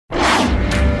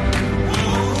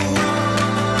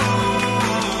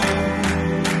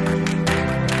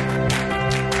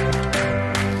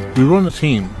We run a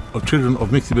team of children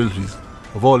of mixed abilities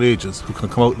of all ages who can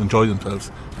come out and enjoy themselves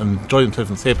in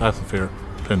a safe atmosphere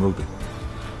playing rugby.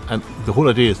 And the whole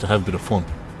idea is to have a bit of fun.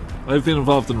 I've been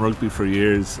involved in rugby for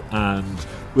years, and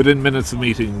within minutes of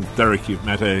meeting Derek, you've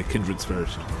met a kindred spirit.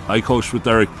 I coached with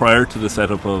Derek prior to the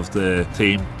setup of the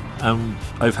team, and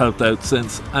I've helped out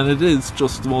since, and it is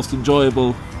just the most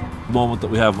enjoyable moment that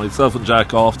we have. Myself and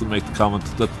Jack often make the comment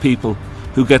that people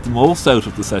who get the most out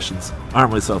of the sessions are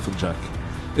myself and Jack.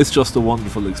 It's just a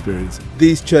wonderful experience.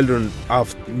 These children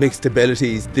of mixed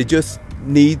abilities, they just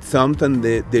need something.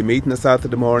 They meet on a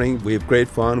Saturday morning, we have great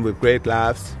fun, we have great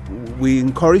laughs. We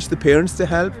encourage the parents to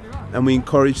help, and we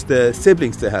encourage the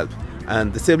siblings to help.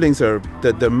 And the siblings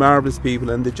they're marvellous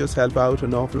people, and they just help out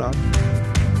an awful lot.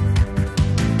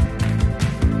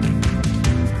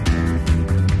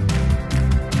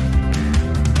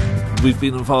 We've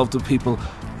been involved with people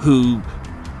who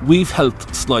we've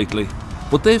helped slightly,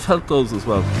 but they've helped us as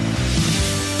well.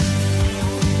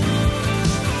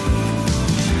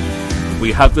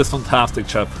 We have this fantastic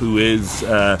chap who is,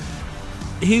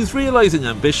 he's realising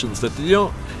ambitions that,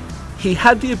 he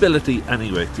had the ability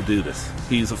anyway to do this.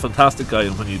 He's a fantastic guy,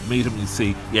 and when you meet him you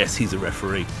see, yes, he's a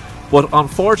referee. But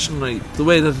unfortunately, the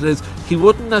way that it is, he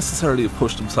wouldn't necessarily have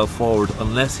pushed himself forward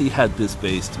unless he had this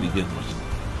base to begin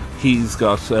with. He's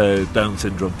got Down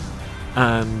syndrome,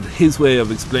 and his way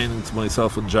of explaining to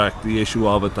myself and Jack the issue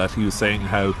of it, that he was saying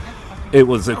how it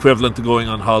was equivalent to going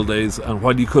on holidays, and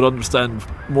while you could understand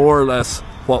more or less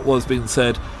what was being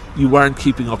said, you weren't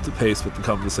keeping up the pace with the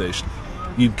conversation.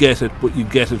 You get it, but you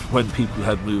get it when people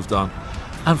had moved on.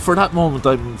 And for that moment,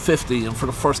 I'm 50, and for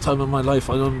the first time in my life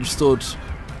I understood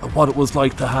what it was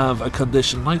like to have a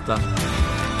condition like that.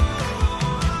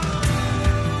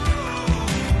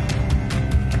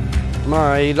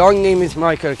 My long name is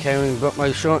Michael Cowan, but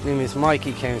my short name is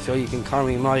Mikey Cowan, so you can call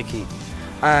me Mikey.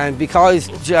 And because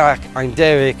Jack and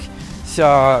Derek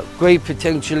saw great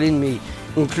potential in me,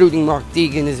 including Mark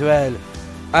Deegan as well,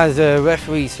 as a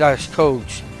referee /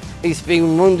 coach, it's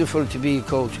been wonderful to be a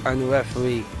coach and a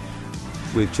referee.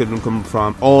 We have children coming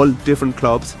from all different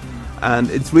clubs, and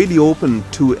it's really open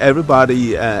to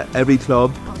everybody, every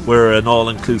club. We're an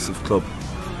all-inclusive club,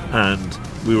 and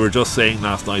we were just saying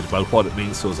last night about what it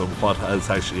means to us and what has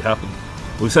actually happened.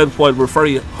 We said while we're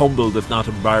very humbled, if not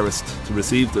embarrassed, to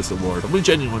receive this award, and we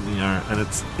genuinely are, and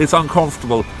it's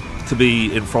uncomfortable to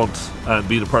be in front and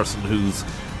be the person who's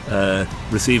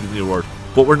receiving the award.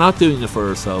 But we're not doing it for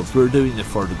ourselves, we're doing it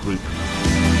for the group.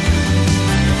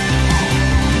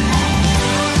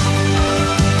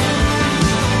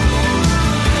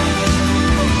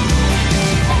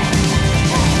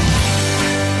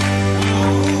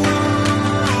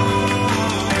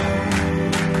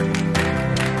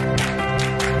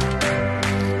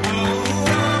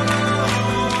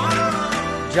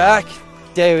 Jack,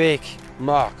 Derek,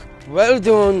 Mark, well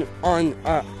done on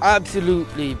an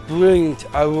absolutely brilliant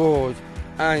award,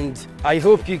 and I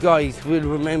hope you guys will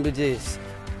remember this.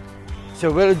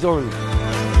 So well done.